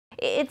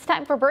It's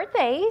time for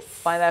birthdays.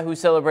 Find out who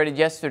celebrated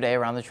yesterday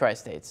around the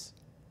tri-states.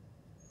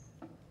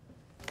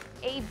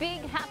 A big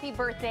happy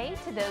birthday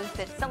to those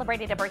that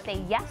celebrated a birthday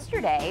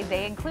yesterday.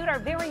 They include our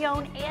very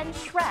own Ann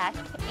Schreck.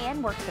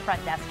 Ann works the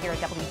front desk here at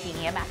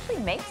WGNM, actually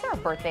makes our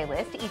birthday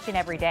list each and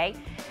every day.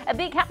 A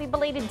big happy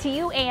belated to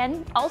you,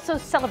 Ann. Also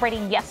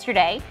celebrating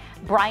yesterday,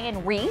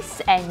 Brian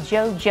Reese and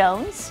Joe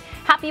Jones.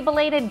 Happy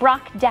belated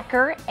Brock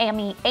Decker,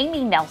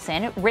 Amy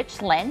Nelson,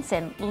 Rich Lentz,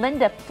 and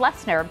Linda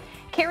Flessner.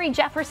 Carrie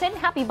Jefferson,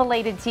 happy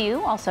belated to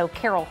you. Also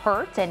Carol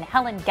Hurt and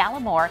Helen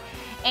Gallimore.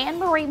 Anne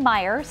Marie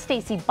Meyer,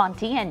 Stacy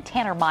Bunty, and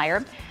Tanner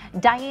Meyer.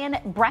 Diane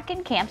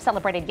Breckenkamp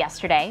celebrated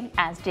yesterday,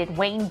 as did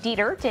Wayne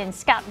Dietert and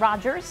Scott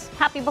Rogers.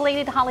 Happy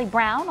belated Holly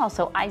Brown,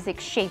 also Isaac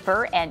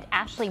Schaefer and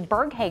Ashley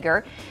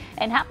Berghager.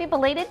 And happy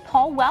belated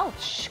Paul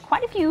Welch.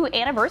 Quite a few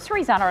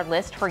anniversaries on our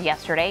list for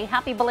yesterday.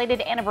 Happy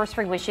belated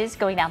anniversary wishes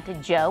going out to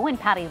Joe and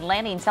Patty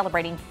Lanning,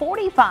 celebrating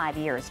 45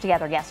 years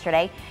together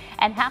yesterday.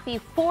 And happy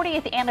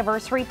 40th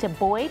anniversary to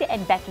Boyd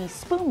and Becky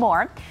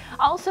Spoonmore.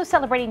 Also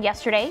celebrating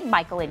yesterday,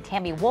 Michael and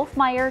Tammy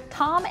Wolfmeyer,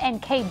 Tom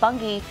and Kay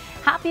Bungie.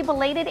 Happy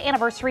belated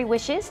anniversary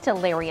wishes to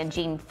Larry and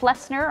Jean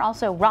Flessner,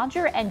 also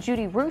Roger and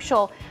Judy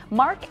Ruschel,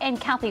 Mark and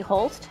Kathy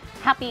Holst.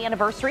 Happy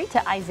anniversary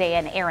to Isaiah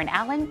and Aaron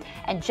Allen,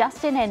 and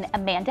Justin and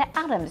Amanda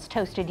Adams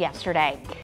toasted yesterday.